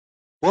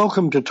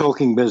Welcome to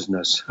Talking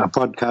Business, a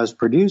podcast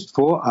produced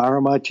for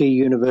RMIT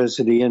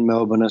University in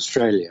Melbourne,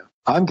 Australia.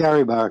 I'm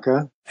Gary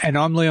Barker. And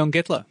I'm Leon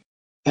Gettler.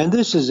 And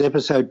this is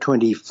episode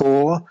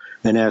 24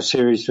 in our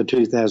series for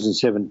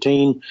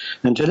 2017.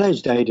 And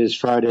today's date is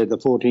Friday, the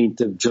 14th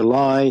of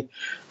July,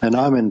 and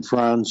I'm in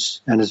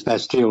France, and it's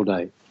Bastille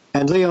Day.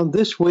 And Leon,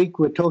 this week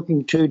we're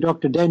talking to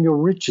Dr. Daniel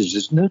Richards,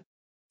 isn't it?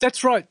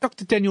 That's right.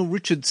 Dr. Daniel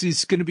Richards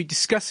is going to be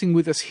discussing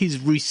with us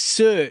his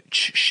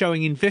research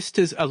showing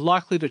investors are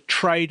likely to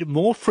trade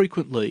more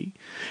frequently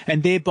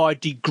and thereby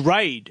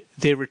degrade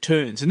their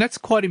returns. And that's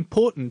quite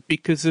important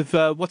because of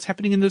what's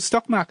happening in the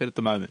stock market at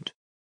the moment.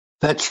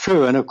 That's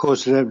true. And of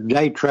course,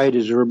 day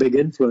traders are a big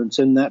influence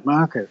in that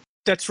market.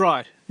 That's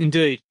right,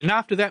 indeed. And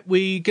after that,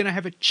 we're going to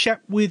have a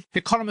chat with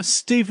economist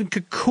Stephen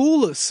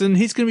Koukoulas, and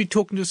he's going to be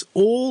talking to us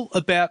all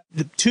about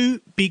the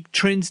two big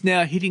trends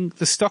now hitting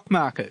the stock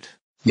market.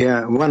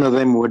 Yeah, one of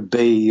them would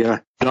be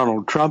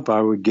Donald Trump,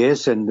 I would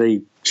guess, and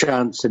the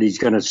chance that he's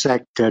going to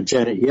sack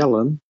Janet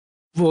Yellen.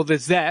 Well,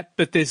 there's that,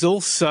 but there's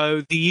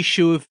also the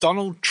issue of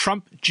Donald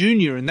Trump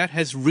Jr., and that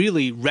has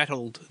really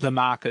rattled the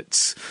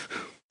markets.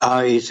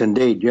 Yes,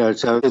 indeed. Yeah,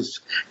 so it's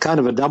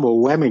kind of a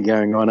double whammy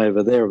going on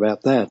over there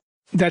about that.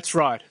 That's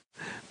right.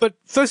 But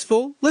first of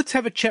all, let's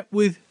have a chat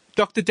with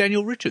Dr.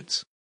 Daniel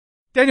Richards.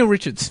 Daniel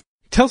Richards,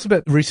 tell us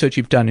about the research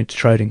you've done into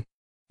trading.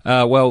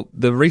 Well,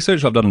 the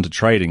research I've done into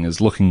trading is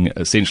looking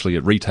essentially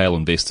at retail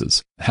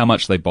investors, how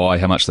much they buy,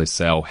 how much they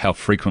sell, how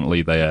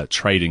frequently they are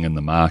trading in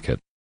the market.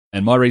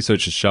 And my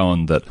research has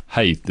shown that,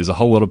 hey, there's a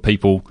whole lot of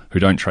people who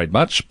don't trade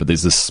much, but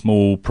there's a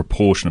small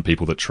proportion of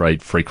people that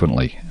trade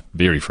frequently,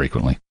 very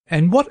frequently.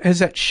 And what has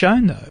that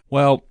shown, though?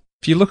 Well,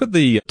 if you look at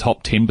the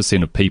top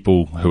 10% of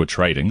people who are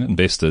trading,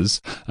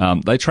 investors,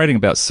 they're trading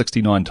about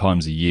 69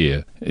 times a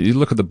year. You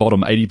look at the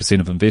bottom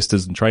 80% of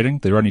investors in trading,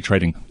 they're only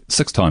trading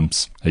 6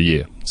 times a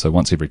year, so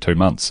once every 2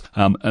 months.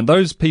 And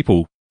those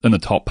people in the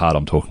top part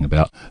I'm talking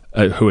about,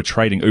 who are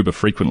trading uber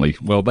frequently,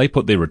 well, they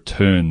put their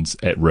returns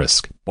at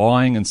risk.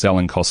 Buying and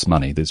selling costs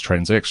money. There's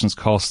transactions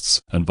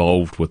costs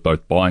involved with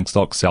both buying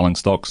stocks, selling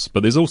stocks,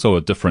 but there's also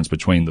a difference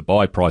between the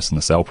buy price and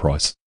the sell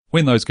price.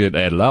 When those get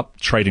added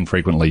up, trading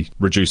frequently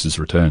reduces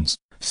returns.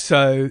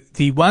 So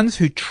the ones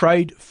who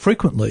trade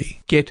frequently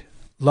get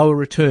lower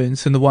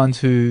returns than the ones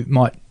who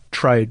might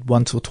trade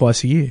once or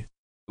twice a year.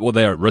 Well,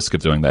 they're at risk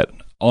of doing that.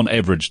 On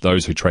average,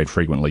 those who trade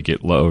frequently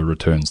get lower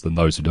returns than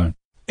those who don't.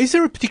 Is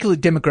there a particular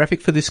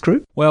demographic for this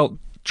group? Well,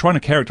 trying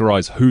to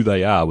characterize who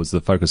they are was the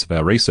focus of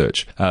our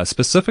research.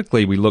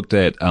 Specifically, we looked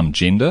at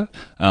gender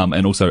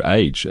and also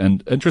age.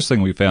 And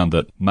interestingly, we found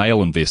that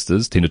male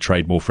investors tend to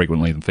trade more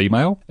frequently than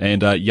female.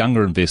 And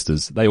younger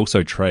investors, they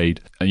also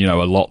trade, a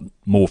lot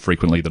more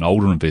frequently than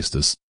older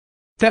investors.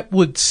 That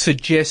would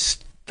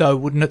suggest, though,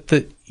 wouldn't it,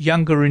 that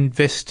younger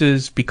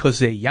investors, because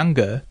they're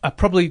younger, are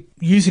probably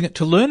using it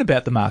to learn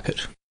about the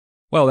market?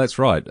 Well, that's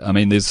right. I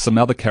mean, there's some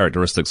other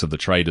characteristics of the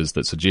traders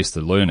that suggest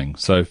they're learning.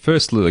 So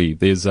firstly,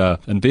 there's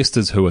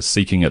investors who are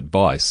seeking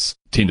advice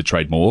tend to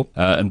trade more.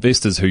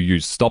 Investors who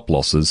use stop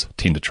losses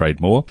tend to trade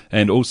more.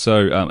 And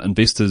also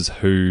investors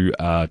who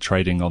are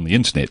trading on the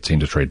internet tend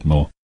to trade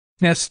more.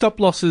 Now, stop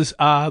losses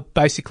are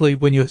basically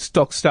when your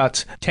stock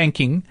starts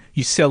tanking,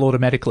 you sell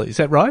automatically. Is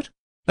that right?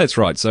 That's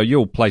right. So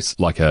you'll place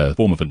like a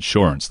form of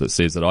insurance that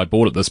says that I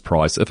bought at this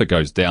price. If it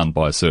goes down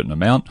by a certain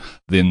amount,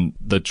 then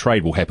the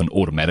trade will happen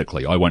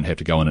automatically. I won't have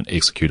to go in and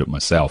execute it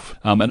myself.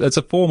 And it's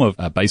a form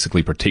of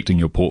basically protecting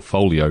your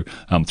portfolio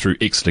through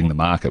exiting the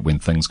market when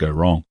things go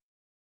wrong.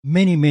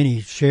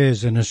 Many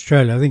shares in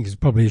Australia. I think there's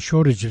probably a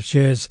shortage of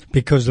shares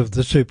because of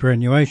the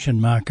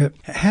superannuation market.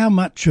 How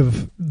much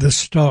of the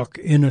stock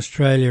in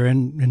Australia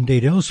and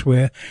indeed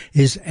elsewhere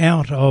is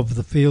out of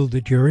the field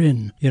that you're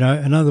in?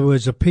 In other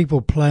words, are people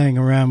playing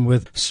around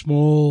with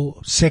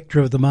small sector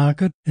of the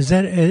market? Is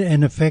that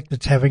an effect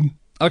it's having?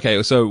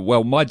 Okay,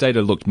 so, my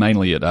data looked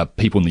mainly at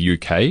people in the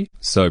UK.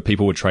 So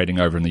people were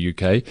trading over in the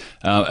UK.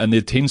 And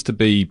there tends to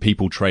be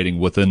people trading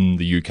within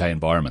the UK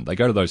environment. They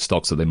go to those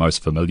stocks that they're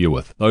most familiar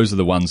with. Those are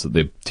the ones that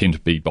they tend to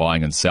be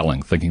buying and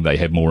selling, thinking they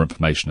have more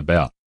information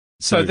about.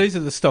 So these are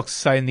the stocks,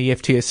 say, in the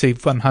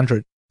FTSE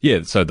 100?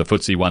 Yeah, so the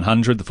FTSE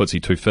 100, the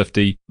FTSE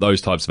 250,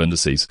 those types of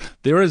indices.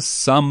 There is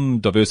some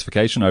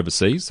diversification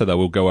overseas, so they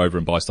will go over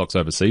and buy stocks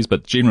overseas,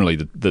 but generally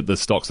the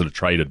stocks that are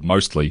traded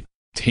mostly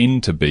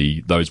tend to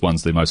be those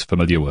ones they're most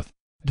familiar with.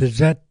 Does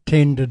that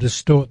tend to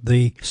distort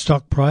the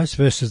stock price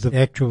versus the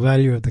actual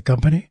value of the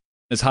company?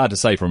 It's hard to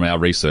say from our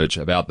research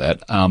about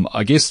that.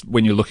 I guess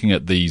when you're looking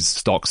at these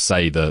stocks,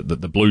 say the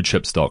blue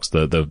chip stocks,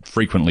 the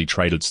frequently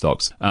traded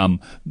stocks,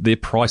 their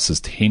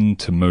prices tend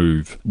to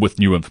move with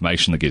new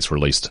information that gets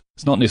released.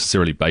 It's not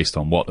necessarily based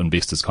on what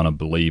investors kind of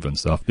believe and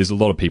stuff. There's a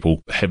lot of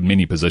people have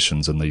many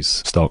positions in these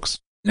stocks.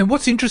 Now,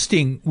 what's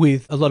interesting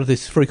with a lot of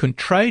this frequent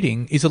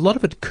trading is a lot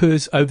of it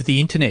occurs over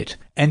the internet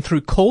and through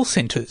call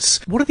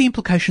centres. What are the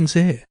implications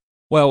there?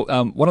 Well,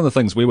 one of the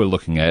things we were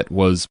looking at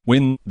was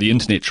when the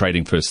internet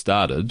trading first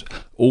started,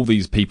 all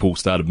these people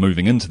started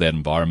moving into that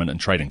environment and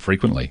trading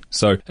frequently.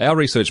 So our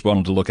research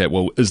wanted to look at,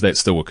 well, is that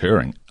still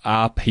occurring?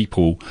 are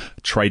people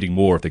trading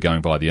more if they're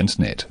going via the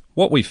internet?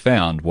 What we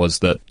found was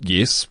that,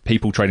 yes,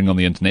 people trading on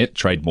the internet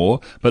trade more,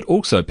 but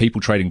also people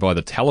trading via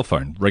the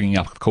telephone, ringing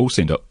up a call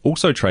centre,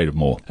 also traded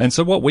more. And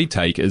so what we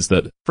take is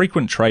that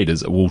frequent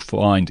traders will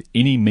find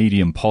any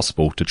medium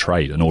possible to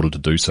trade in order to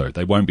do so.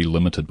 They won't be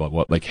limited by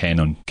what they can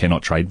and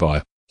cannot trade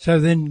via. So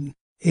then,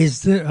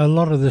 is there a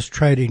lot of this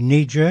trading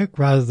knee-jerk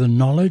rather than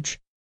knowledge?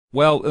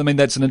 Well, I mean,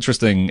 that's an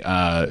interesting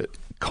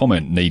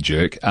comment,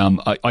 knee-jerk.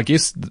 I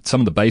guess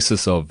some of the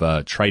basis of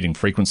trading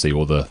frequency,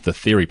 or the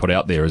theory put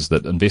out there, is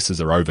that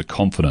investors are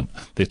overconfident.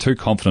 They're too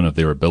confident of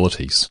their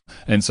abilities.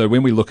 And so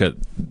when we look at,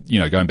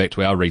 going back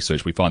to our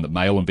research, we find that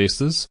male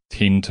investors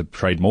tend to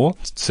trade more,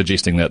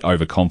 suggesting that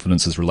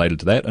overconfidence is related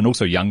to that. And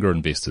also younger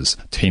investors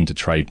tend to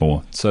trade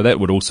more. So that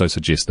would also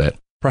suggest that.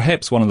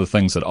 Perhaps one of the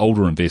things that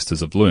older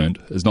investors have learned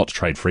is not to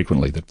trade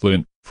frequently. They've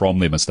learned from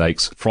their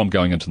mistakes, from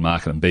going into the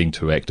market and being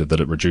too active, that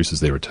it reduces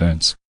their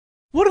returns.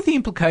 What are the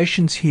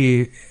implications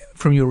here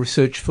from your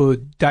research for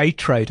day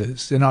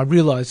traders? And I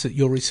realise that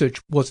your research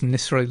wasn't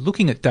necessarily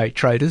looking at day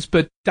traders,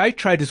 but day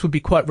traders would be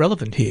quite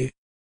relevant here.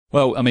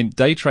 Well, I mean,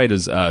 day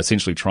traders are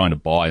essentially trying to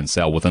buy and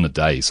sell within a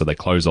day, so they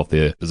close off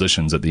their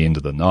positions at the end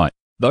of the night.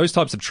 Those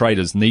types of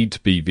traders need to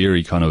be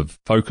very kind of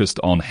focused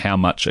on how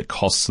much it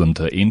costs them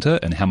to enter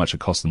and how much it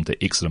costs them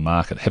to exit a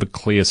market, have a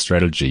clear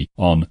strategy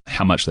on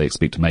how much they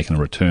expect to make in a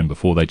return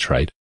before they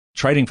trade.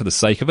 Trading for the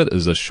sake of it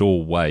is a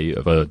sure way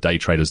of day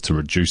traders to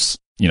reduce,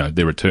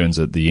 their returns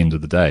at the end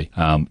of the day.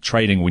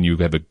 Trading when you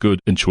have a good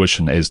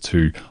intuition as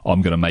to,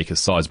 I'm going to make a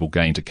sizable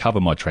gain to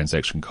cover my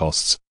transaction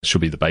costs,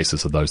 should be the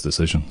basis of those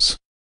decisions.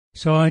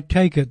 So I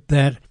take it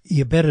that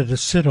you're better to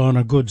sit on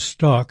a good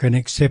stock and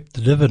accept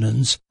the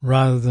dividends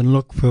rather than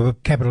look for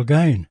capital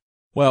gain.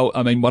 Well,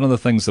 I mean, one of the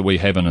things that we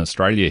have in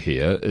Australia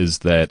here is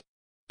that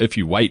if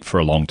you wait for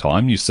a long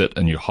time, you sit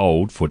and you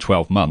hold for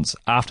 12 months,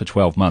 after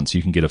 12 months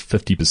you can get a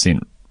 50%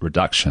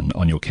 reduction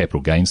on your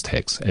capital gains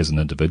tax as an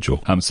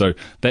individual. So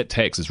that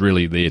tax is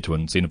really there to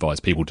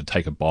incentivize people to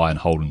take a buy and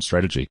hold in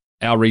strategy.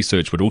 Our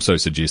research would also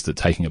suggest that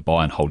taking a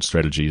buy and hold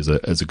strategy is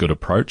a good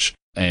approach,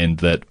 and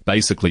that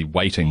basically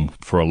waiting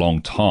for a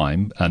long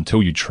time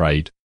until you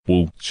trade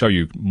will show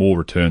you more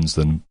returns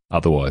than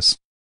otherwise.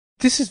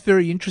 This is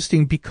very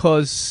interesting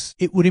because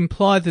it would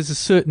imply there's a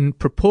certain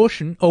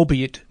proportion,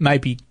 albeit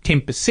maybe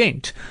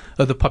 10%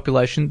 of the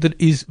population, that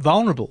is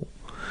vulnerable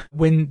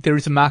when there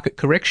is a market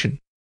correction.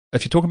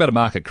 If you're talking about a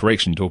market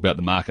correction, you talk about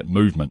the market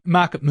movement.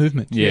 Market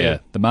movement, yeah.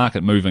 The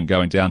market movement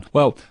going down.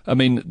 Well, I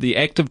mean, the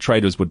active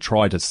traders would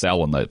try to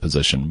sell in that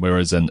position,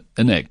 whereas an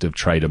inactive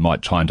trader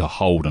might try to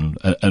hold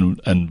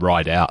and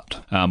ride out.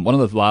 One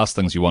of the last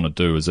things you want to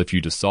do is, if you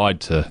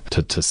decide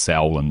to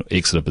sell and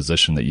exit a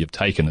position that you've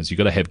taken, is you've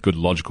got to have good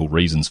logical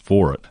reasons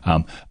for it.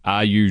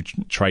 Are you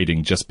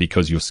trading just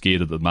because you're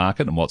scared of the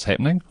market and what's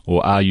happening,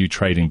 or are you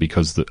trading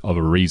because of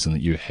a reason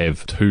that you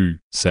have to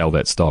sell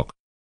that stock?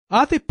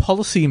 Are there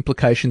policy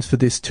implications for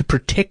this to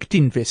protect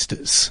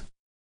investors?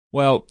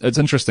 Well, it's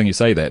interesting you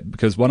say that,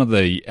 because one of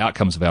the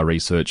outcomes of our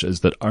research is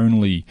that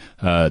only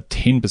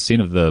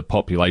 10% of the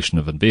population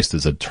of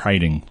investors are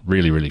trading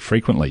really, really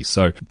frequently.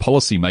 So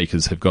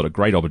policymakers have got a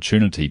great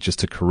opportunity just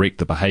to correct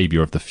the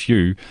behaviour of the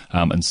few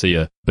and see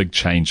a big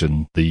change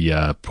in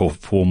the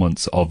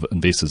performance of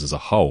investors as a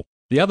whole.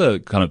 The other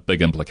kind of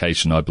big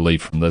implication, I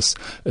believe, from this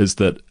is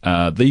that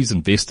these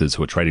investors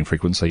who are trading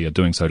frequently are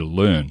doing so to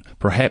learn.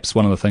 Perhaps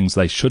one of the things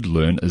they should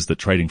learn is that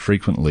trading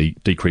frequently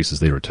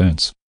decreases their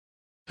returns.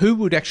 Who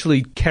would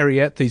actually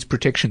carry out these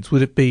protections?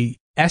 Would it be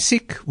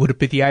ASIC? Would it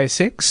be the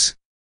ASX?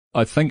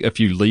 I think if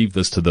you leave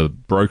this to the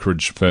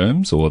brokerage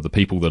firms or the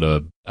people that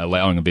are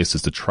allowing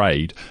investors to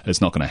trade,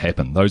 it's not going to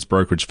happen. Those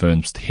brokerage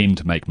firms tend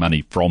to make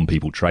money from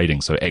people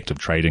trading, so active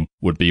trading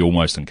would be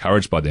almost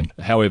encouraged by them.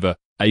 However,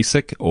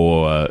 ASIC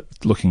or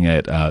looking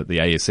at the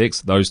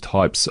ASX, those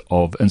types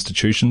of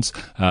institutions,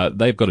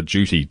 they've got a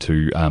duty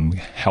to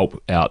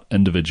help out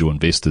individual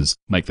investors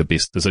make the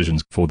best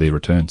decisions for their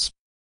returns.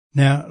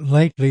 Now,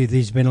 lately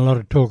there's been a lot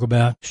of talk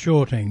about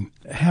shorting.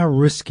 How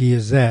risky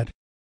is that?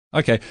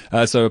 Okay,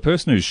 so a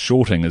person who's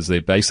shorting is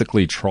they're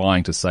basically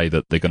trying to say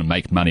that they're going to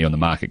make money on the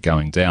market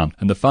going down.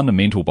 And the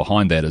fundamental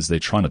behind that is they're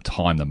trying to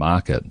time the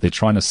market. They're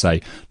trying to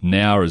say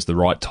now is the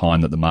right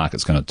time that the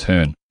market's going to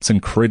turn. It's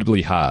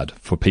incredibly hard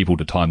for people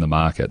to time the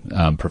market.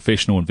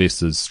 Professional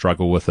investors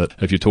struggle with it.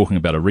 If you're talking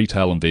about a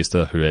retail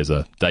investor who has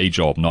a day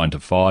job 9 to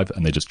 5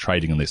 and they're just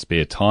trading in their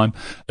spare time,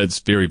 it's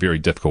very, very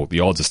difficult.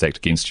 The odds are stacked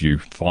against you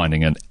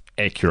finding an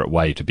accurate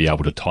way to be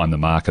able to time the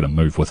market and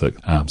move with it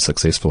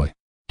successfully.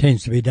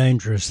 Tends to be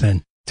dangerous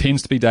then.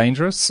 Tends to be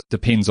dangerous.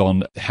 Depends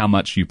on how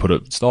much you put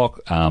at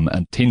stock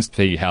and tends to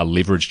be how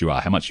leveraged you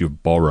are, how much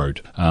you've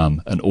borrowed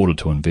in order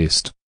to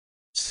invest.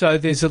 So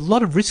there's a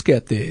lot of risk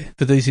out there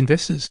for these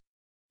investors.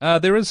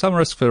 There is some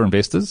risk for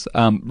investors.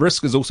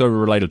 Risk is also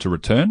related to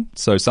return.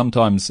 So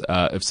sometimes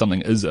if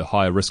something is a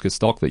higher risk of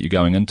stock that you're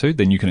going into,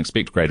 then you can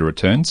expect greater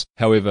returns.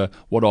 However,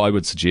 what I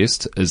would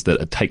suggest is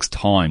that it takes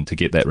time to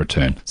get that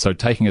return. So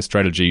taking a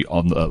strategy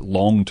on the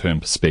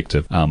long-term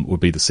perspective would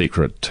be the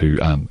secret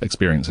to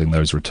experiencing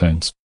those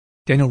returns.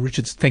 Daniel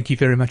Richards, thank you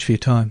very much for your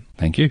time.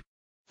 Thank you.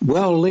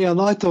 Well, Leon,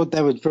 I thought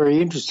that was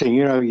very interesting.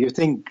 You know, you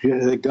think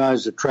the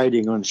guys that are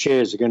trading on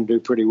shares are going to do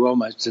pretty well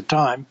most of the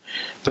time,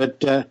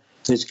 but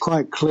it's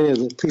quite clear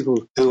that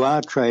people who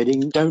are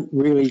trading don't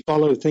really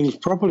follow things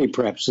properly,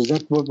 perhaps. Is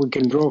that what we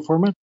can draw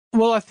from it?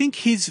 Well, I think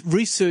his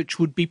research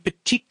would be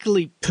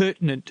particularly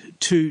pertinent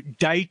to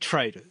day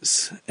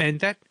traders, and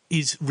that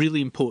is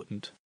really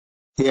important.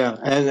 Yeah,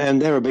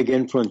 and they're a big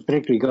influence,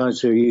 particularly guys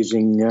who are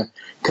using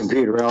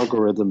computer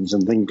algorithms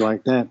and things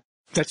like that.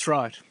 That's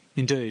right,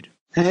 indeed.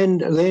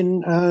 And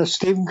then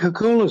Stephen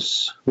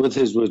Koukoulas with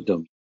his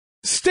wisdom.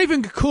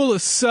 Stephen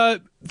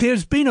Koukoulas,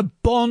 there's been a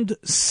bond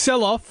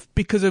sell-off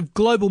because of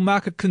global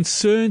market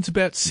concerns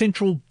about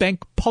central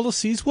bank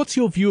policies. What's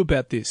your view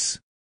about this?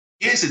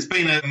 Yes, it's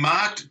been a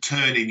marked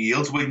turn in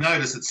yields. We've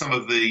noticed that some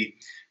of the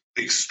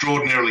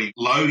extraordinarily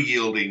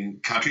low-yielding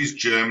countries,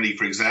 Germany,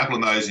 for example,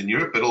 and those in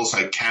Europe, but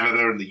also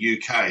Canada and the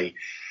UK,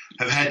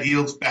 have had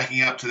yields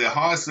backing up to their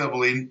highest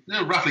level in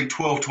roughly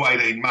 12 to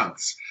 18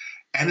 months.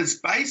 And it's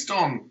based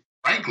on,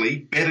 frankly,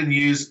 better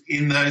news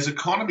in those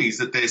economies,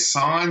 that there's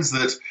signs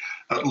that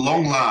at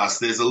long last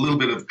there's a little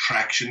bit of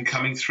traction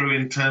coming through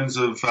in terms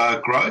of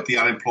growth. The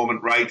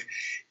unemployment rate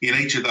in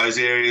each of those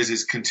areas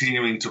is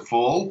continuing to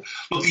fall.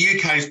 Look, the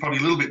UK is probably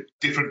a little bit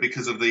different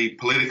because of the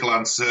political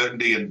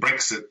uncertainty and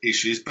Brexit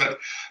issues, but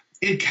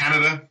in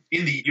Canada,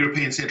 in the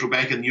European Central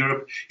Bank in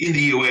Europe, in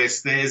the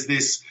US, there's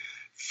this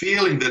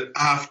feeling that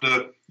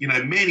after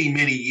many,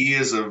 many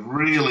years of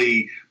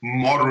really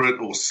moderate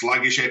or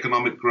sluggish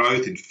economic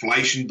growth,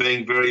 inflation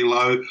being very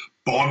low,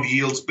 bond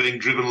yields being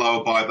driven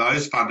lower by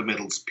those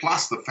fundamentals,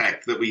 plus the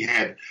fact that we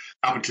had,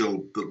 up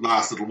until the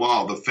last little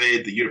while, the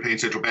Fed, the European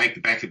Central Bank,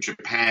 the Bank of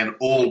Japan,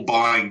 all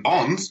buying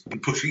bonds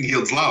and pushing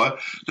yields lower,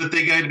 that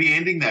they're going to be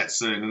ending that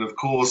soon. And of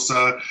course,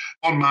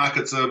 bond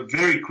markets are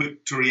very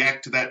quick to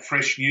react to that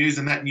fresh news,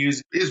 and that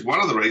news is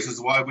one of the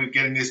reasons why we're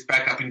getting this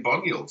back up in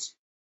bond yields.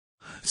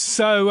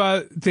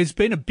 So there's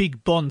been a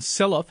big bond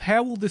sell-off.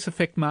 How will this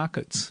affect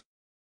markets?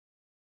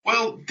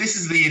 Well, this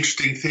is the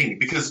interesting thing,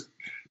 because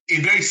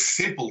in very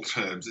simple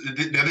terms,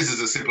 now this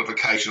is a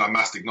simplification, I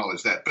must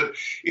acknowledge that, but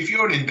if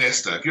you're an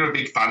investor, if you're a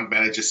big fund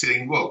manager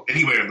sitting,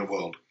 anywhere in the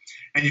world,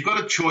 and you've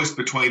got a choice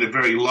between a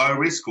very low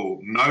risk or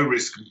no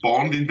risk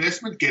bond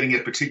investment, getting a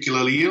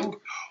particular yield,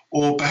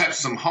 or perhaps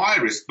some high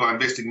risk by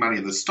investing money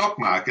in the stock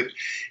market,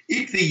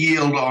 if the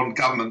yield on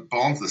government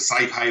bonds, the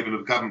safe haven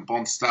of government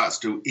bonds, starts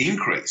to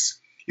increase,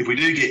 if we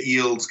do get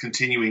yields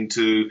continuing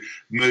to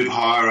move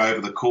higher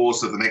over the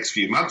course of the next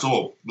few months,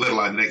 or let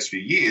alone the next few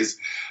years,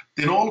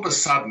 then all of a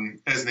sudden,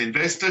 as an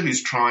investor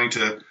who's trying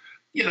to,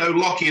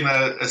 lock in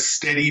a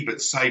steady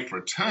but safe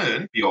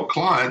return for your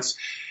clients,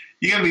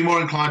 you're going to be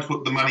more inclined to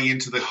put the money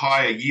into the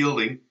higher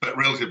yielding but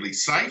relatively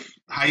safe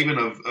haven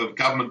of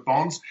government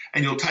bonds,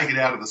 and you'll take it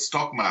out of the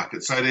stock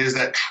market. So there's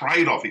that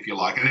trade-off, if you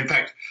like. And in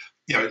fact,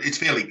 it's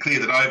fairly clear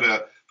that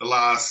over the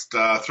last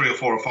 3 or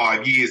 4 or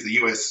 5 years,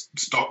 the US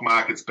stock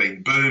market's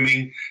been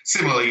booming.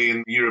 Similarly,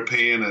 in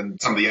European and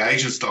some of the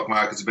Asian stock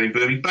markets have been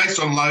booming based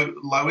on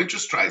low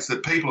interest rates,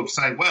 that people are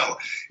saying, well,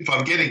 if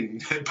I'm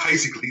getting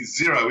basically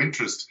zero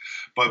interest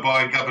by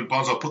buying government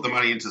bonds, I'll put the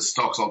money into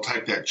stocks, I'll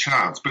take that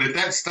chance. But if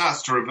that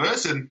starts to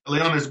reverse, and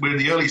Leon, we're in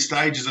the early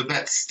stages of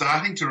that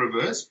starting to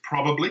reverse,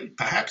 probably,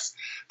 perhaps,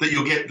 that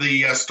you'll get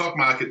the stock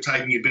market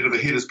taking a bit of a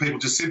hit as people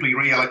just simply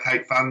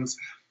reallocate funds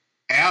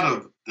out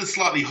of the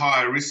slightly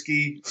higher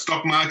risky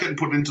stock market and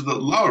put it into the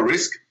lower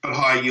risk but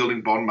higher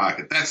yielding bond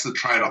market. That's the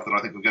trade-off that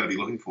I think we're going to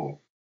be looking for.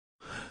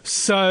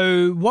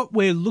 So what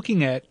we're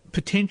looking at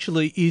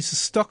potentially is the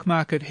stock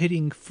market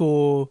heading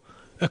for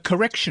a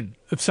correction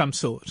of some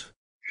sort.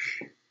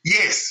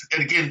 Yes,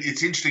 and again,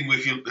 it's interesting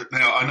with you.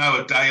 Now, I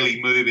know a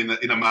daily move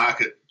in a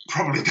market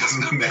probably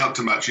doesn't amount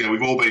to much.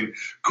 We've all been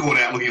caught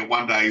out looking at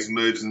one day's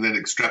moves and then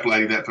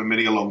extrapolating that for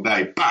many a long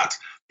day. But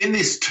in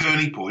this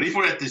turning point, if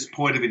we're at this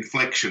point of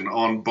inflection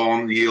on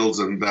bond yields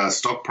and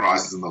stock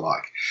prices and the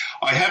like,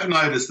 I have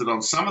noticed that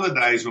on some of the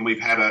days when we've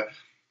had a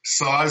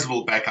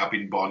sizable backup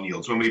in bond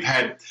yields, when we've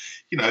had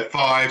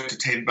 5 to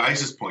 10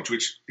 basis points,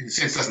 which in a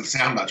sense doesn't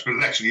sound much, but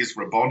it actually is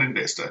for a bond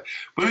investor.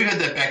 When we've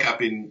had that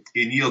backup in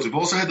yields, we've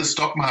also had the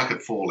stock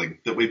market falling,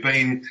 that we've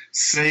been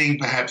seeing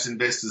perhaps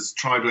investors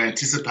trying to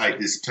anticipate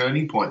this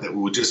turning point that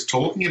we were just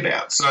talking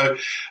about. So,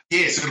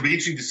 yes, it'll be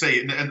interesting to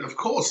see. And of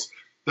course,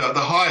 the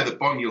higher the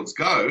bond yields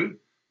go,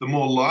 the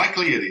more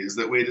likely it is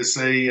that we're to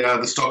see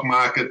the stock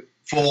market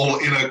fall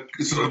in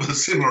a sort of a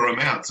similar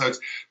amount. So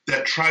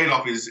that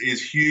trade-off is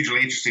hugely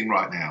interesting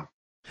right now.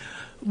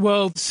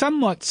 Well, some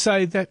might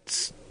say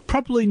that's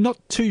probably not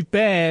too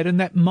bad, and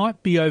that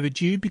might be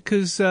overdue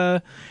because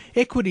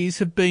equities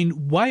have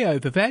been way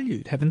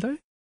overvalued, haven't they?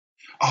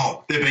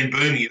 Oh, they've been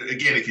booming.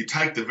 Again, if you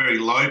take the very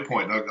low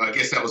point, I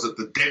guess that was at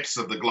the depths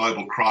of the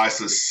global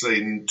crisis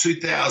in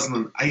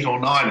 2008 or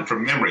 9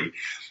 from memory.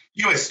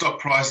 US stock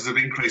prices have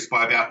increased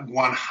by about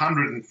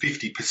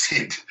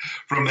 150%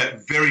 from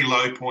that very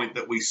low point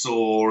that we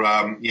saw,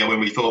 when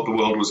we thought the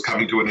world was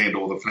coming to an end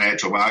or the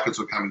financial markets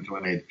were coming to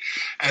an end.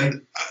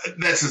 And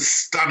that's a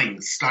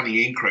stunning,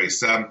 stunning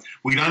increase.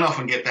 We don't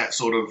often get that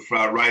sort of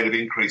rate of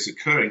increase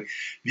occurring.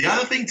 The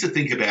other thing to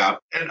think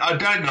about, and I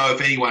don't know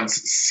if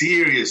anyone's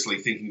seriously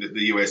thinking that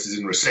the US is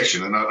in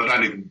recession, and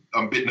I'm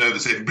a bit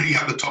nervous even bringing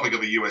up the topic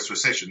of a US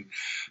recession,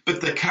 but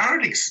the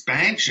current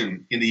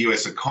expansion in the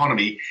US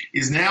economy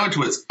is now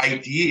into its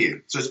 8th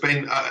year. So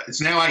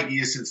it's now 8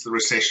 years since the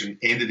recession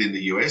ended in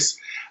the US.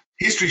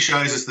 History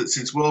shows us that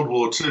since World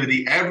War II,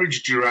 the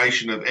average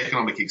duration of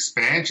economic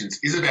expansions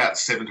is about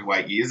 7 to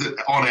 8 years.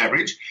 On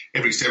average,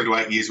 every 7 to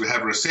 8 years we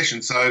have a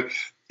recession. So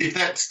if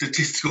that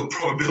statistical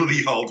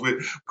probability holds,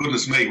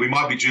 goodness me, we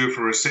might be due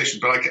for a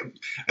recession. But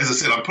as I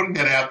said, I'm putting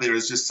that out there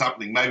as just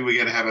something. Maybe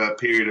we're going to have a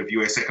period of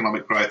US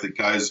economic growth that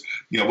goes,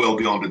 well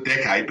beyond a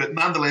decade. But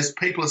nonetheless,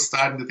 people are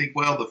starting to think,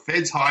 well, the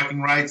Fed's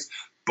hiking rates,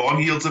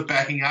 bond yields are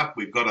backing up.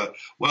 We've got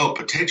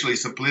potentially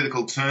some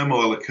political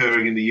turmoil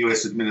occurring in the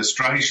US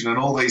administration, and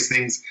all these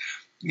things,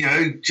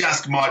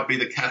 just might be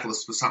the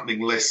catalyst for something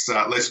less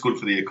good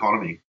for the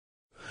economy.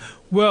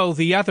 Well,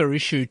 the other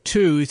issue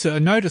too is I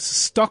notice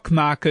stock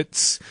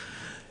markets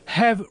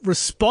have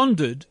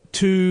responded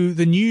to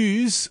the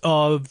news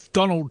of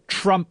Donald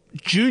Trump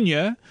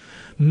Jr.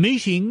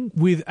 meeting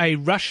with a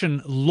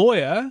Russian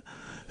lawyer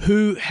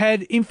who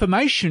had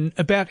information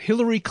about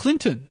Hillary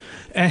Clinton.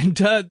 And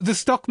the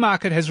stock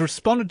market has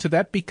responded to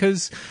that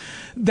because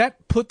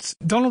that puts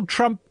Donald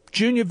Trump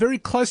Jr. very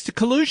close to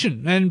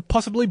collusion and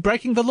possibly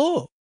breaking the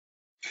law.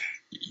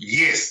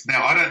 Yes.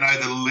 Now, I don't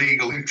know the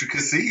legal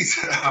intricacies,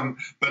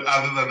 but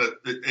other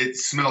than it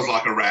smells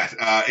like a rat.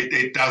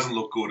 It doesn't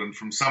look good. And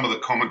from some of the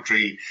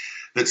commentary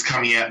that's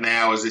coming out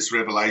now as this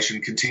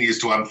revelation continues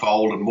to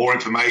unfold and more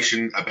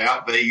information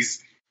about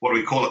these, what do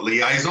we call it,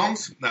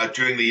 liaisons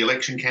during the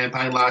election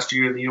campaign last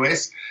year in the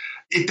US,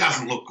 it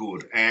doesn't look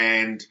good.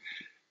 And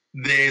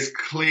there's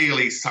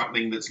clearly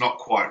something that's not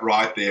quite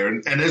right there.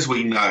 And as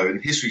we know,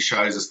 and history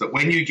shows us that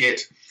when you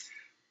get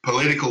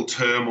political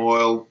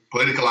turmoil,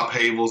 political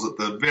upheavals at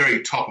the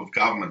very top of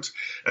government,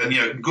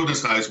 and,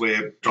 goodness knows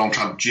where Donald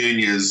Trump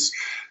Jr.'s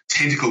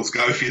tentacles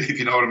go, if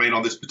you know what I mean,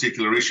 on this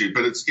particular issue,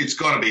 but it's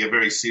got to be a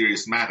very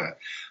serious matter.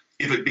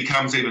 If it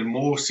becomes even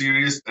more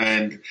serious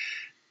and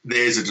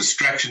there's a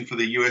distraction for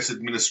the US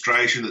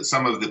administration that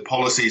some of the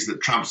policies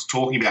that Trump's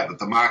talking about that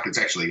the markets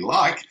actually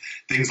like,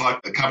 things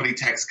like the company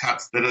tax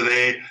cuts that are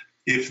there,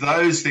 if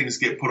those things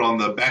get put on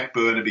the back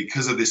burner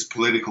because of this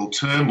political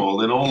turmoil,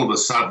 then all of a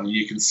sudden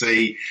you can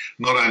see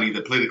not only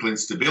the political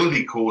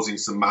instability causing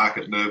some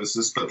market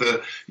nervousness, but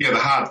the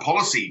hard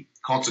policy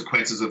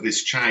consequences of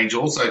this change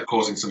also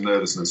causing some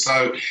nervousness.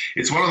 So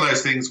it's one of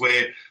those things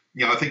where,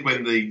 I think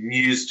when the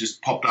news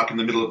just popped up in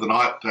the middle of the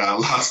night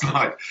last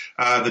night,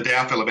 the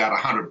Dow fell about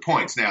 100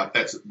 points. Now,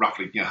 that's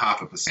roughly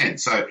 0.5%.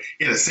 So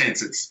in a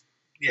sense, it's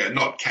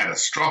not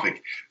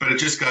catastrophic, but it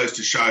just goes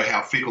to show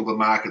how fickle the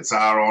markets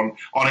are on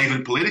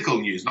even political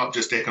news, not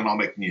just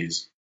economic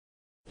news.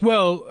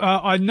 Well,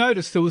 I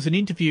noticed there was an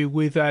interview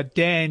with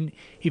Dan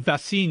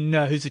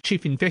Ivassin, who's the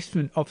Chief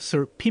Investment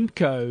Officer at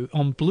PIMCO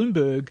on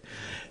Bloomberg,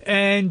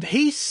 and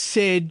he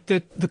said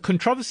that the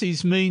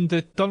controversies mean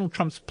that Donald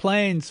Trump's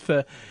plans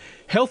for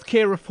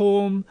healthcare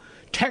reform,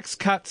 tax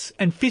cuts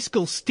and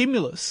fiscal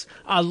stimulus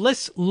are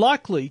less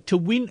likely to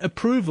win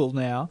approval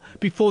now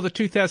before the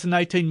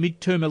 2018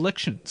 midterm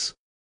elections.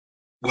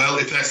 Well,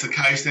 if that's the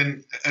case,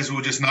 then as we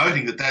were just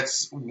noting,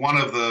 that's one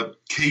of the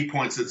key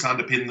points that's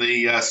underpinned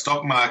the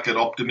stock market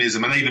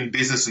optimism and even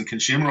business and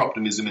consumer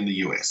optimism in the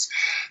US,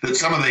 that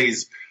some of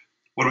these,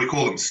 what do we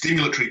call them,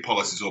 stimulatory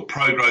policies or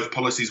pro-growth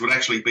policies would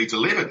actually be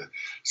delivered.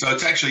 So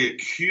it's actually a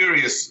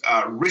curious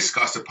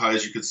risk, I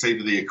suppose you could see,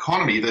 to the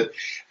economy that,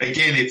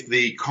 again, if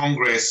the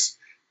Congress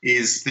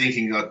is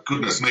thinking, oh,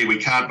 goodness me, we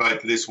can't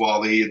vote for this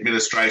while the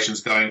administration's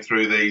going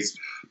through these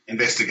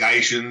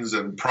investigations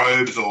and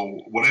probes or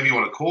whatever you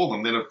want to call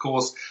them, then, of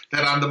course,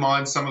 that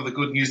undermines some of the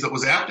good news that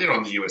was out there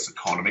on the US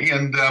economy.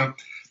 And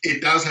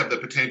it does have the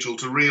potential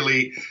to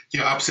really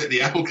upset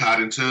the apple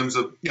cart in terms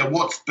of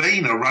what's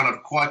been a run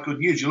of quite good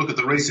news. You look at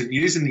the recent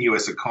news in the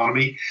US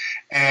economy,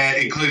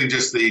 including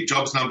just the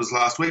jobs numbers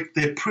last week,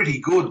 they're pretty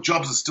good.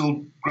 Jobs are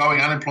still growing,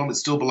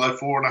 unemployment's still below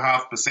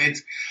 4.5%.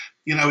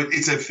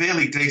 It's a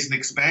fairly decent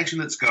expansion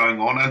that's going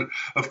on. And,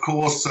 of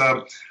course,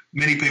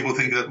 many people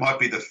think that it might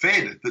be the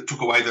Fed that took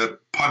away the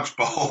punch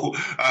bowl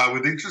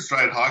with interest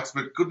rate hikes.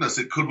 But, goodness,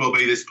 it could well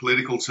be this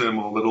political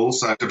turmoil that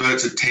also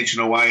diverts attention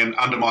away and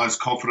undermines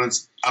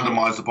confidence,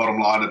 undermines the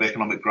bottom line of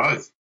economic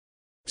growth.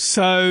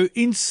 So,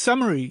 in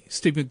summary,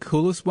 Stephen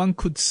Koukoulas, one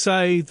could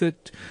say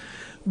that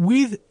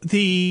with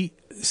the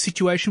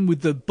situation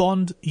with the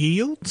bond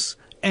yields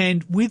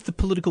and with the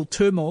political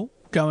turmoil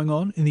going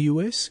on in the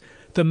US,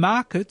 the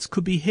markets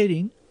could be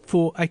heading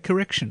for a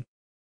correction.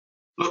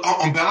 Look,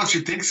 on balance,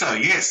 you'd think so,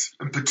 yes.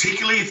 And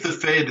particularly if the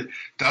Fed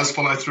does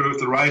follow through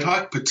with the rate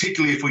hike,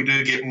 particularly if we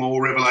do get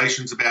more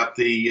revelations about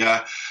the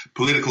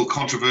political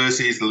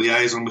controversies, the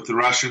liaison with the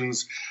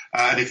Russians,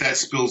 and if that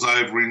spills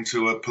over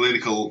into a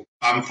political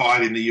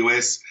fight in the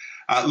US,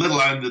 let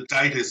alone the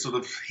data sort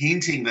of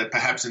hinting that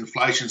perhaps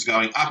inflation's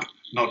going up,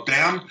 not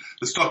down,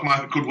 the stock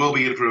market could well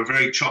be in for a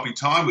very choppy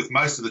time, with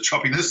most of the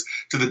choppiness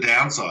to the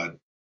downside.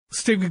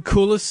 Stephen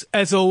Koukoulas,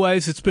 as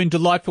always, it's been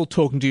delightful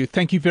talking to you.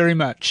 Thank you very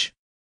much.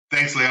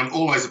 Thanks, Leon.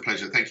 Always a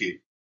pleasure. Thank you.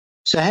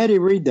 So how do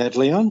you read that,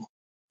 Leon?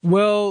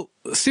 Well,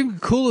 Stephen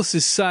Koukoulas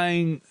is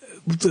saying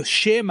the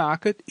share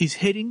market is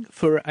heading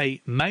for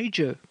a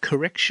major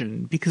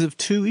correction because of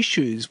two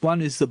issues.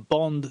 One is the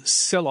bond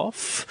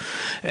sell-off,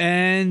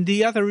 and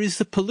the other is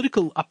the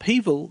political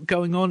upheaval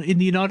going on in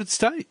the United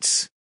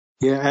States.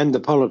 Yeah, and the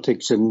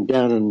politics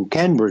down in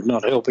Canberra is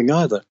not helping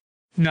either.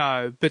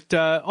 No, but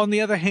on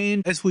the other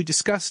hand, as we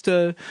discussed,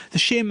 the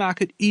share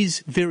market is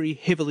very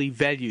heavily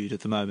valued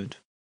at the moment.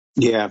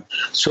 Yeah,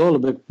 it's all a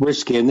bit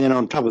risky. And then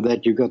on top of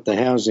that, you've got the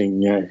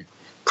housing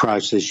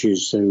price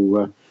issues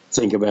to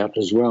think about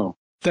as well.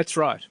 That's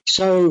right.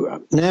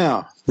 So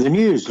now, the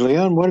news,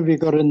 Leon, what have you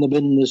got in the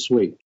bin this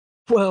week?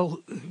 Well,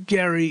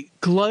 Gary,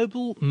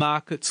 global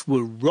markets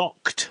were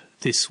rocked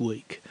this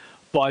week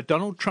by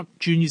Donald Trump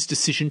Jr.'s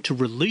decision to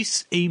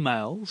release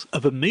emails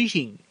of a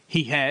meeting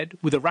he had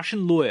with a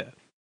Russian lawyer.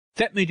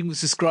 That meeting was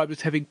described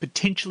as having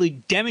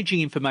potentially damaging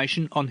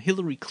information on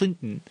Hillary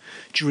Clinton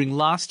during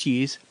last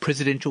year's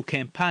presidential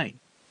campaign.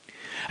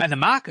 And the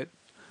market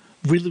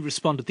really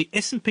responded. The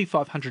S&P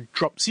 500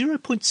 dropped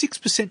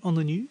 0.6% on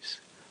the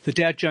news. The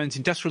Dow Jones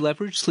Industrial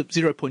Average slipped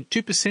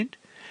 0.2%.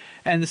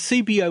 And the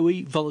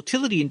CBOE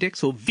Volatility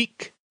Index, or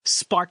VIX,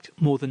 spiked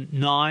more than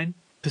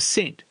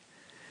 9%.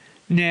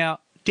 Now,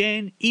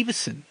 Dan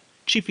Everson,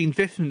 Chief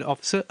Investment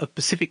Officer of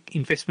Pacific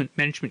Investment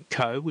Management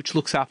Co., which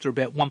looks after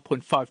about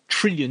 $1.5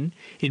 trillion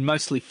in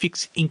mostly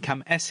fixed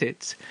income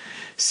assets,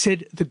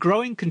 said the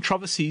growing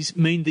controversies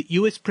mean that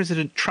US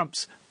President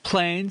Trump's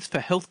plans for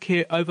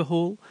healthcare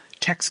overhaul,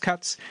 tax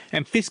cuts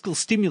and fiscal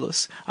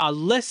stimulus are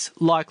less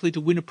likely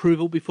to win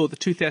approval before the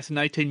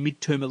 2018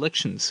 midterm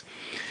elections.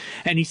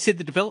 And he said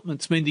the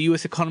developments mean the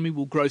US economy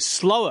will grow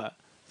slower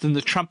than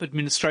the Trump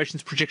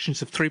administration's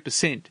projections of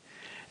 3%.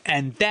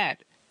 And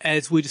that,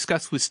 as we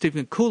discussed with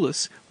Stephen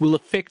Koukoulas, will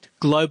affect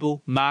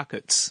global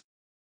markets.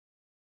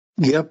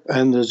 Yep,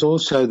 and there's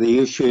also the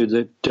issue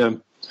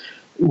that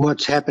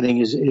what's happening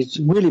is it's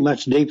really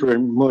much deeper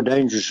and more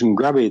dangerous and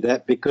grubby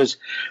that because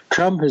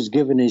Trump has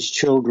given his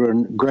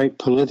children great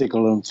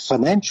political and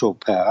financial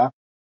power,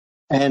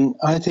 and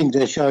I think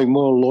they're showing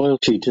more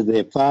loyalty to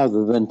their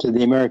father than to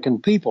the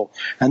American people,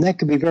 and that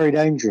could be very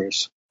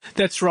dangerous.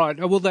 That's right.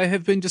 Well, they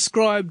have been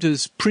described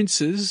as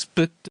princes,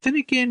 but then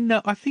again,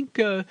 I think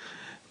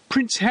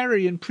Prince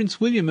Harry and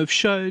Prince William have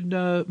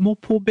shown more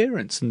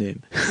forbearance than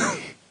them.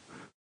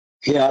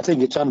 Yeah, I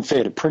think it's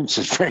unfair to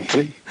princes,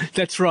 frankly.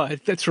 That's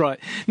right.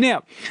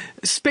 Now,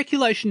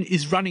 speculation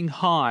is running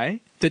high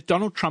that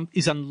Donald Trump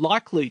is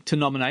unlikely to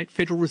nominate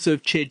Federal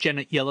Reserve Chair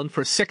Janet Yellen for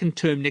a second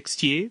term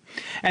next year,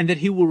 and that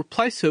he will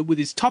replace her with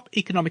his top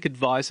economic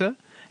advisor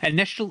and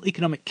National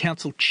Economic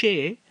Council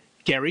Chair,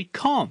 Gary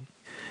Cohn.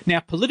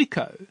 Now,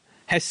 Politico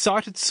has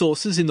cited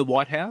sources in the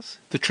White House,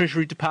 the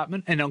Treasury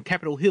Department, and on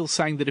Capitol Hill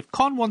saying that if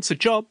Cohn wants a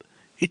job,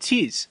 it's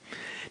his.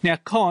 Now,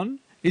 Cohn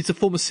is the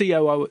former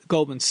COO at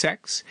Goldman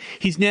Sachs.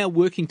 He's now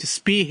working to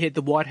spearhead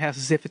the White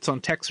House's efforts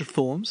on tax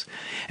reforms,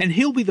 and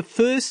he'll be the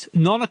first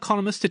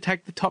non-economist to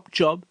take the top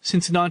job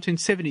since the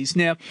 1970s.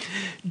 Now,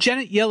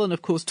 Janet Yellen,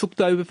 of course, took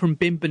over from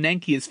Ben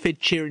Bernanke as Fed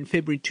chair in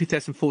February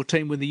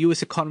 2014 when the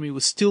US economy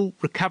was still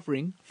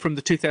recovering from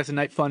the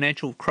 2008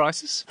 financial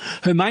crisis.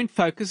 Her main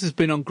focus has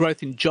been on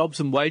growth in jobs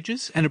and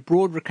wages and a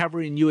broad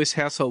recovery in US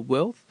household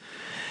wealth.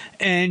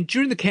 And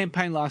during the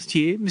campaign last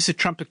year, Mr.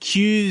 Trump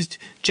accused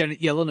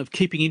Janet Yellen of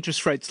keeping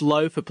interest rates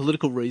low for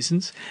political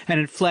reasons and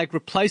had flagged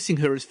replacing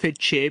her as Fed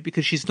chair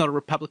because she's not a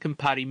Republican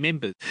Party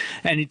member.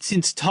 And he'd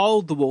since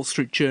told the Wall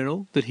Street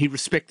Journal that he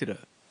respected her.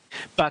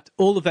 But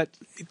all of that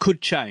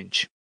could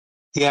change.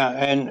 Yeah,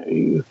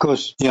 and of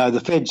course,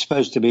 the Fed's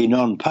supposed to be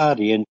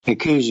non-party, and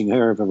accusing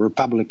her of a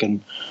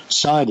Republican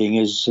siding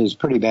is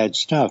pretty bad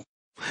stuff.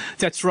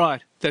 That's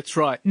right.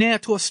 Now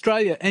to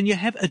Australia, and you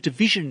have a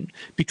division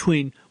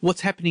between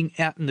what's happening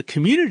out in the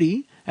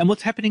community and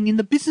what's happening in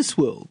the business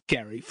world,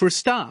 Gary. For a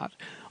start,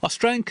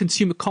 Australian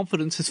consumer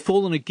confidence has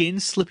fallen again,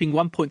 slipping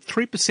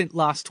 1.3%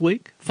 last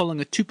week,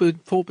 following a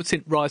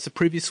 2.4% rise the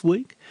previous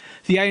week.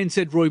 The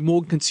ANZ Roy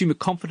Morgan Consumer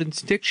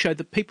Confidence Index showed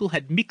that people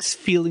had mixed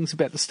feelings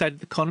about the state of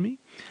the economy.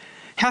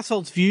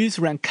 Households' views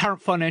around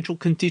current financial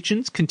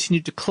conditions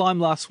continued to climb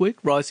last week,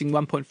 rising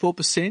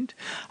 1.4%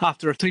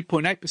 after a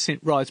 3.8%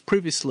 rise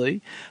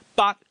previously,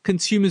 but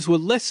consumers were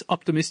less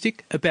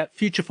optimistic about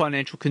future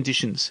financial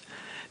conditions.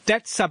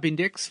 That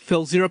sub-index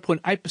fell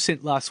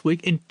 0.8% last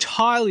week,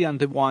 entirely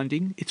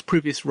underwinding its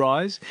previous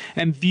rise,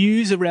 and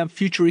views around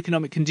future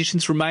economic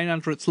conditions remain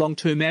under its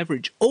long-term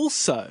average.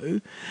 Also,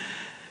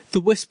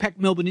 the Westpac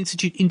Melbourne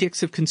Institute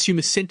Index of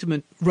Consumer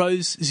Sentiment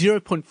rose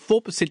 0.4%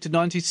 to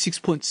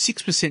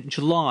 96.6% in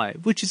July,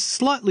 which is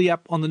slightly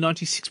up on the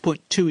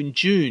 96.2% in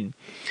June.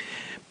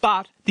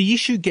 But the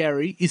issue,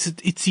 Gary, is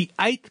that it's the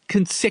 8th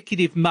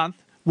consecutive month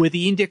where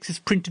the index is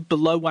printed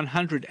below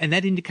 100, and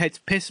that indicates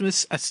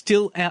pessimists are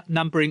still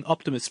outnumbering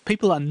optimists.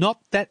 People are not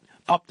that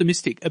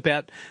optimistic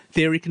about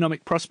their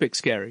economic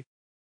prospects, Gary.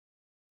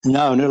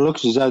 No, and it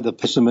looks as though the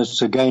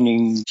pessimists are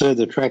gaining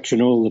further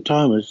traction all the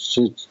time.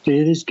 It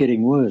is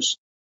getting worse.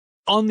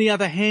 On the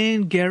other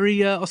hand,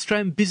 Gary,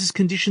 Australian business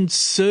conditions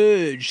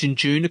surged in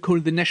June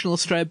according to the National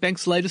Australia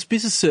Bank's latest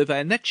business survey,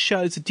 and that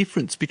shows a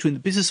difference between the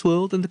business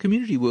world and the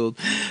community world.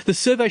 The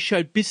survey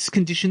showed business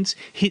conditions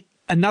hit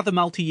another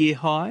multi-year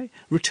high,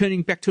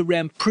 returning back to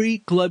around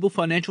pre-global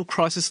financial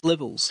crisis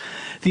levels.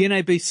 The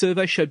NAB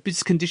survey showed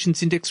business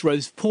conditions index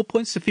rose 4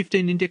 points to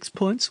 15 index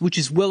points, which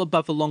is well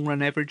above the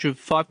long-run average of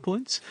 5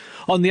 points.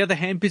 On the other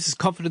hand, business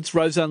confidence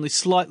rose only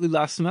slightly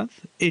last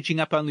month, edging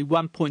up only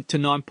 1 point to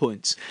 9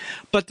 points.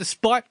 But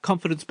despite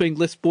confidence being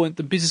less buoyant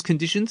than business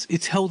conditions,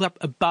 it's held up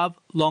above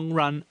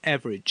long-run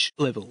average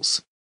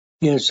levels.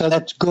 Yeah, so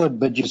that's good,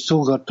 but you've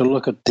still got to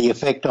look at the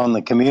effect on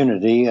the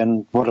community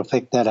and what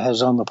effect that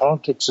has on the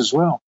politics as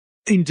well.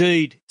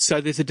 Indeed.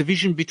 So there's a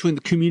division between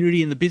the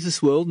community and the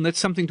business world, and that's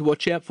something to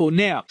watch out for.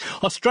 Now,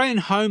 Australian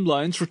home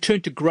loans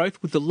returned to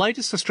growth with the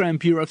latest Australian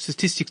Bureau of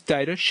Statistics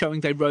data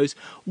showing they rose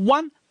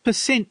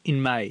 1%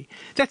 in May.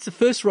 That's the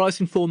first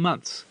rise in 4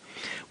 months.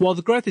 While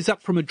the growth is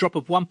up from a drop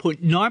of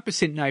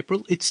 1.9% in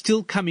April, it's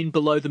still come in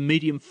below the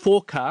medium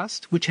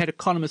forecast, which had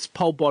economists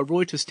polled by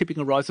Reuters tipping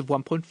a rise of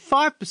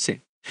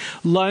 1.5%.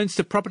 Loans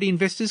to property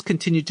investors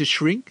continued to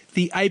shrink.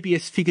 The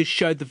ABS figures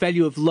showed the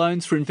value of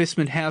loans for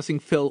investment housing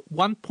fell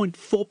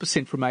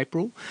 1.4% from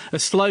April, a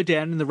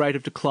slowdown in the rate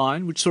of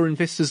decline, which saw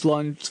investors'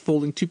 loans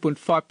falling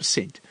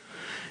 2.5%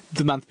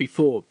 the month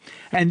before.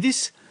 And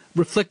this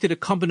reflected a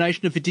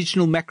combination of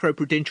additional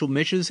macroprudential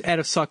measures,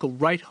 out-of-cycle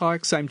rate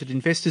hikes aimed at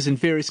investors and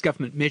various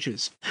government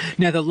measures.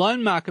 Now, the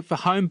loan market for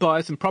home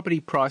buyers and property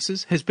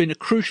prices has been a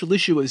crucial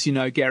issue, as you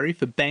know, Gary,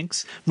 for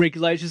banks,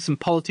 regulators and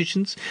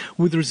politicians,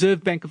 with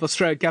Reserve Bank of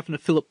Australia Governor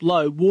Philip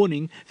Lowe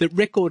warning that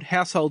record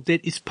household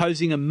debt is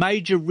posing a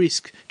major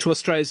risk to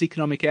Australia's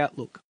economic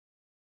outlook.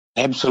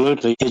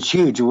 Absolutely. It's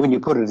huge. When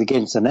you put it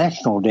against the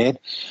national debt,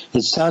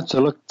 it starts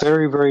to look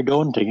very, very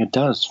daunting. It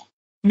does.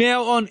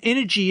 Now, on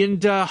energy,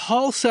 and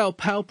wholesale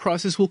power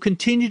prices will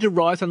continue to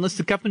rise unless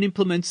the government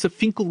implements the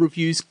Finkel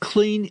Review's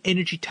clean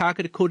energy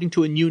target, according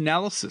to a new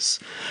analysis.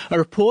 A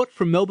report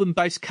from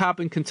Melbourne-based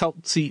carbon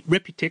consultancy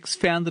Reputex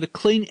found that a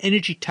clean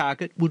energy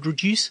target would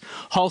reduce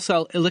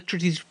wholesale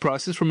electricity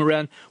prices from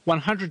around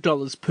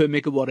 $100 per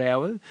megawatt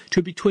hour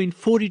to between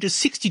 $40 to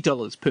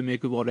 $60 per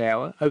megawatt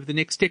hour over the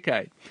next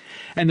decade.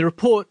 And the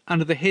report,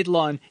 under the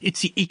headline, "It's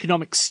the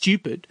Economic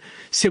Stupid,"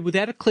 said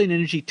without a clean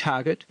energy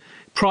target,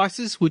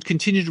 prices would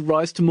continue to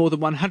rise to more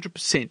than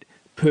 100%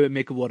 per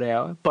megawatt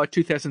hour by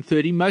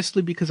 2030,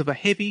 mostly because of a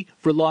heavy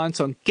reliance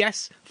on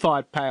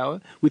gas-fired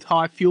power with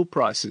high fuel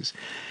prices.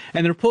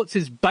 And the report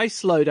says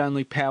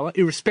baseload-only power,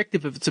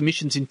 irrespective of its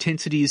emissions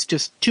intensity, is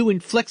just too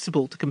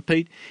inflexible to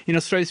compete in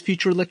Australia's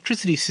future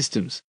electricity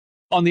systems.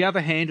 On the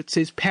other hand, it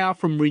says power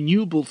from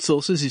renewable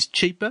sources is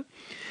cheaper.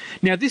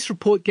 Now, this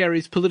report, Gary,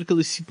 is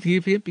politically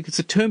significant because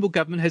the Turnbull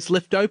government has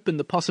left open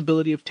the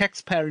possibility of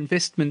taxpayer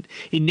investment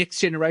in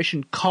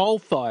next-generation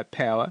coal-fired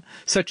power,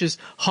 such as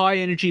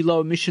high-energy,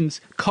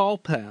 low-emissions coal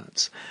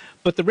plants.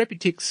 But the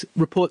Reputex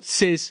report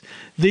says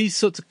these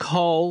sorts of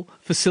coal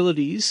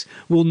facilities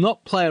will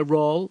not play a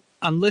role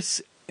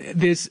unless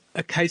there's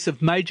a case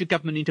of major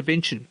government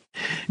intervention.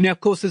 Now,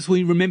 of course, as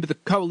we remember, the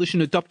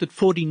Coalition adopted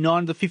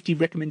 49 of the 50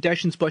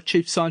 recommendations by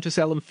Chief Scientist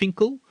Alan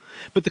Finkel,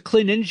 but the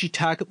clean energy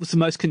target was the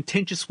most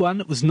contentious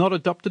one. It was not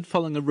adopted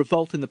following a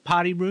revolt in the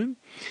party room,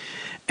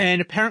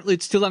 and apparently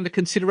it's still under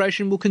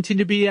consideration. We'll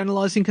continue to be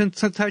analysing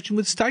consultation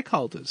with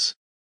stakeholders.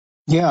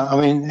 Yeah, I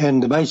mean,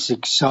 and the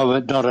basics of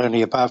it, not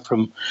only apart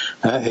from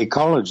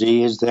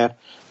ecology, is that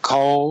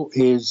coal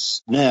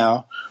is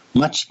now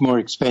much more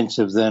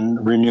expensive than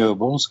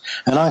renewables.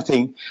 And I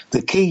think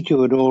the key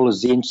to it all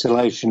is the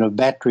installation of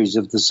batteries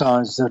of the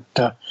size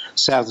that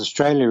South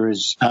Australia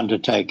is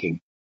undertaking.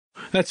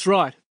 That's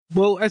right.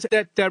 Well, as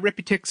that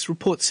Reputex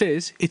report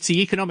says, it's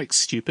the economic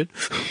stupid.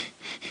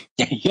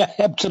 Yeah,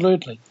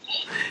 absolutely.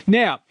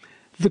 Now,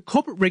 the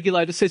corporate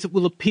regulator says it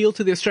will appeal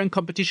to the Australian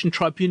Competition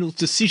Tribunal's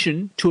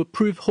decision to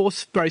approve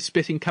horse race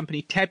betting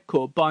company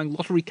Tabcorp buying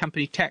lottery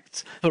company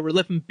Tats for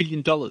 $11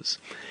 billion.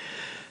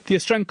 The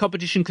Australian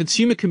Competition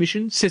Consumer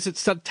Commission says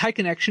it's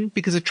taken action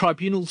because the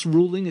tribunal's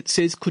ruling, it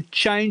says, could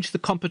change the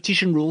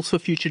competition rules for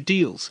future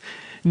deals.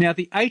 Now,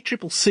 the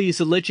ACCC is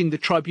alleging the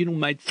tribunal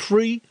made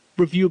 3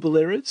 reviewable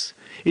errors.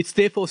 It's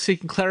therefore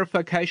seeking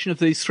clarification of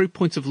these 3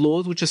 points of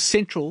law, which are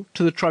central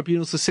to the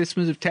tribunal's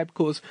assessment of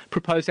Tabcorp's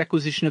proposed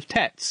acquisition of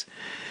Tats.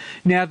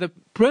 Now, the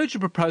merger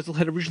proposal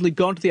had originally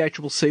gone to the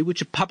ACCC, which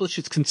had published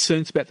its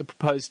concerns about the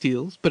proposed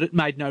deals, but it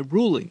made no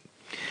ruling.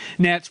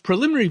 Now, its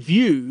preliminary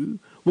view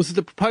was that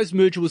the proposed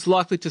merger was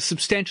likely to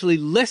substantially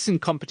lessen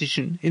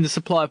competition in the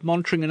supply of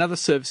monitoring and other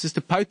services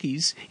to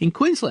pokies in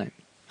Queensland.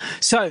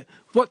 So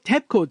what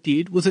Tabcorp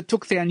did was it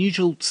took the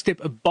unusual step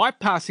of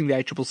bypassing the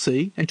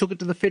ACCC and took it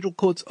to the Federal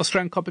Court's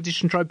Australian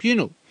Competition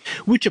Tribunal,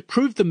 which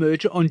approved the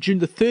merger on June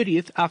the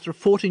 30th after a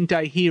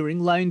 14-day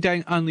hearing, laying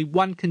down only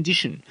one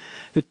condition: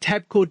 that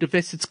Tabcorp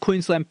divest its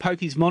Queensland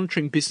Pokies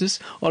monitoring business,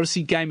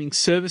 Odyssey Gaming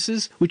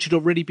Services, which had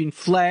already been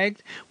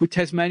flagged, with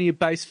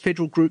Tasmania-based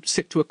federal groups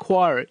set to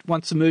acquire it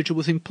once the merger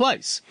was in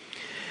place.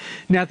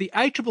 Now, the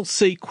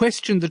ACCC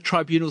questioned the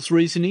tribunal's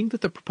reasoning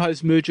that the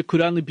proposed merger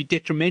could only be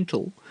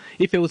detrimental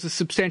if there was a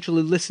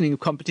substantial lessening of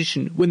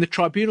competition, when the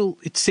tribunal,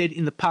 it said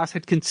in the past,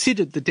 had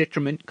considered the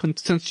detriment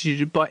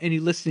constituted by any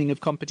lessening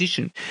of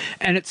competition.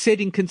 And it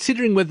said in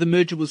considering whether the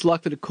merger was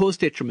likely to cause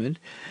detriment,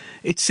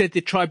 it said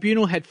the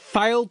tribunal had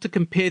failed to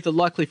compare the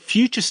likely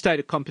future state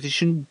of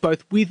competition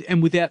both with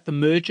and without the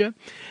merger,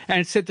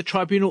 and it said the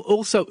tribunal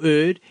also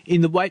erred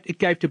in the weight it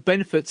gave to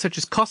benefits such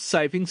as cost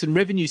savings and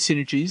revenue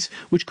synergies,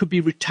 which could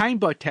be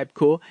retained by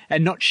Tabcorp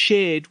and not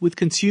shared with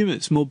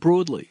consumers more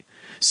broadly.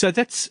 So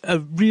that's a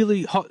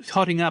really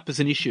hotting up as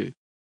an issue.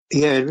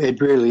 Yeah,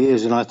 it really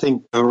is, and I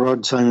think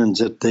Rod Simmons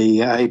at the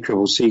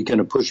ACCC going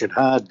to push it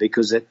hard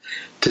because it,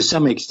 to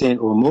some extent,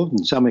 or more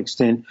than some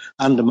extent,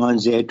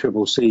 undermines the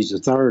ACCC's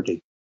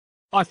authority.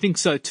 I think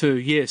so too,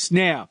 yes.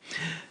 Now,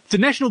 the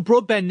National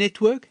Broadband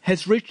Network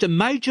has reached a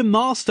major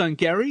milestone,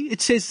 Gary.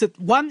 It says that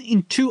 1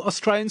 in 2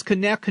 Australians can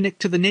now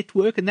connect to the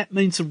network, and that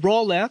means the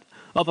rollout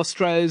of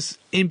Australia's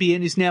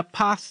NBN is now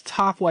past its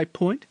halfway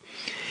point.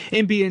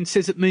 NBN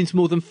says it means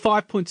more than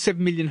 5.7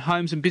 million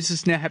homes and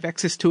businesses now have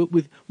access to it,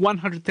 with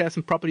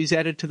 100,000 properties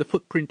added to the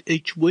footprint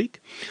each week.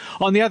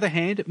 On the other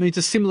hand, it means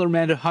a similar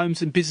amount of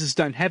homes and businesses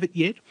don't have it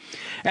yet.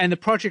 And the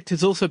project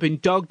has also been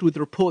dogged with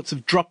reports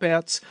of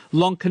dropouts,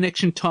 long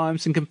connection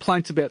times and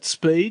complaints about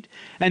speed.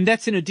 And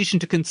that's in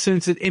addition to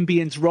concerns that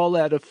NBN's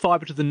rollout of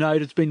fibre to the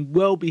node has been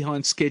well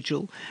behind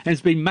schedule and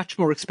has been much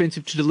more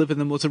expensive to deliver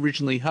than was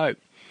originally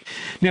hoped.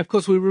 Now, of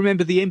course, we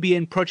remember the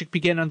NBN project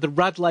began under the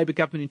Rudd Labor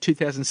government in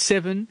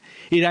 2007.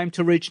 It aimed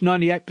to reach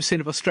 98%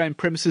 of Australian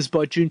premises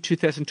by June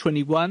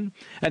 2021,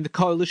 and the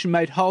coalition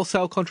made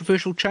wholesale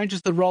controversial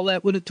changes to the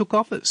rollout when it took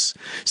office.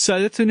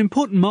 So that's an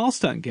important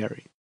milestone,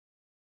 Gary.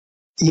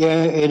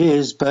 Yeah, it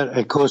is, but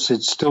of course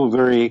it's still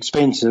very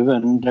expensive,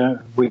 and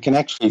we can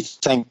actually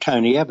thank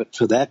Tony Abbott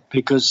for that,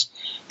 because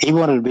he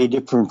wanted to be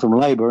different from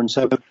Labor, and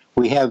so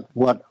we have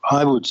what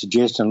I would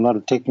suggest, and a lot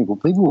of technical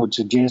people would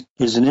suggest,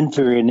 is an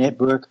inferior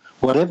network,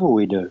 whatever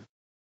we do.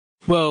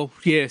 Well,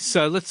 yes,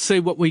 so let's see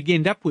what we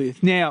end up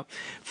with. Now,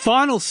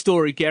 final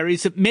story, Gary,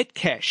 is that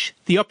Metcash,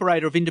 the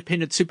operator of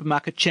independent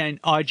supermarket chain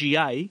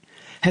IGA,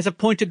 has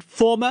appointed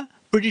former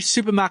British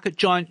supermarket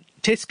giant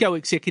Tesco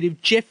executive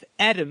Jeff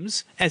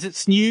Adams as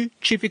its new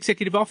Chief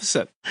Executive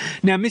Officer.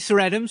 Now,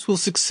 Mr Adams will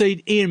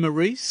succeed Ian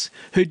Maurice,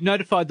 who'd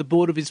notified the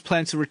board of his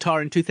plans to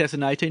retire in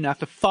 2018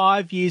 after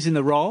 5 years in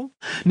the role.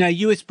 Now,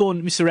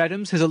 US-born Mr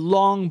Adams has a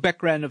long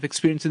background of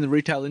experience in the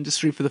retail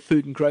industry for the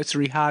food and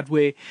grocery,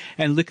 hardware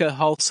and liquor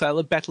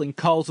wholesaler, battling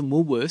Coles and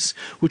Woolworths,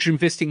 which are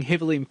investing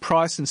heavily in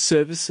price and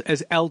service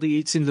as Aldi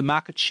eats into the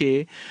market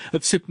share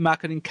of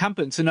supermarket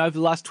incumbents. And over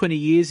the last 20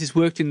 years, he's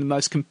worked in the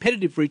most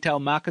competitive retail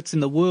markets in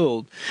the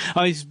world.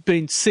 He's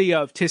been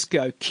CEO of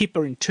Tesco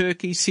Kippa in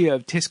Turkey, CEO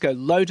of Tesco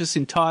Lotus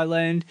in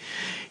Thailand.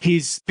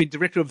 He's been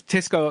director of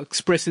Tesco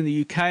Express in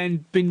the UK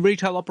and been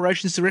retail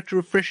operations director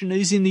of Fresh and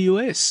Easy in the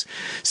US.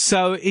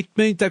 So it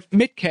means that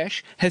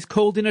Metcash has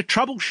called in a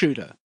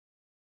troubleshooter.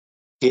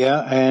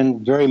 Yeah,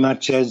 and very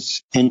much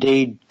as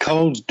indeed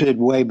Coles did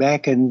way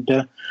back, and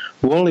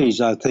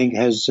Woolies, I think,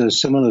 has a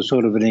similar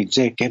sort of an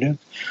executive.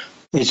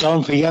 It's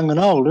on for young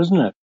and old, isn't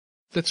it?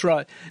 That's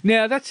right.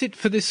 Now, that's it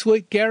for this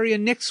week, Gary.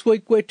 And next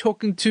week, we're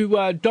talking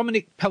to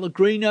Dominic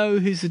Pellegrino,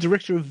 who's the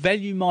Director of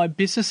Value My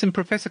Business, and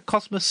Professor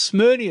Cosmas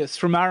Smirnius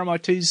from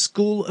RMIT's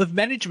School of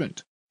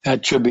Management.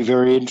 That should be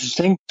very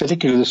interesting,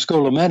 particularly the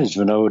School of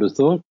Management, I would have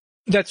thought.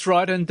 That's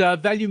right. And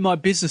Value My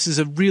Business is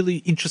a really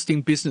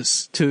interesting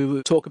business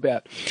to talk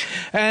about.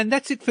 And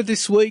that's it for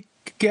this week,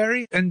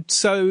 Gary. And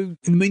so in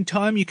the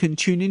meantime, you can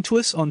tune in to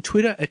us on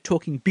Twitter at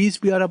Talking Biz,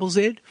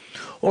 BIZZ,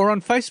 or on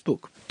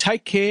Facebook.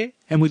 Take care,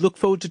 and we look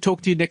forward to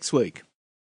talking to you next week.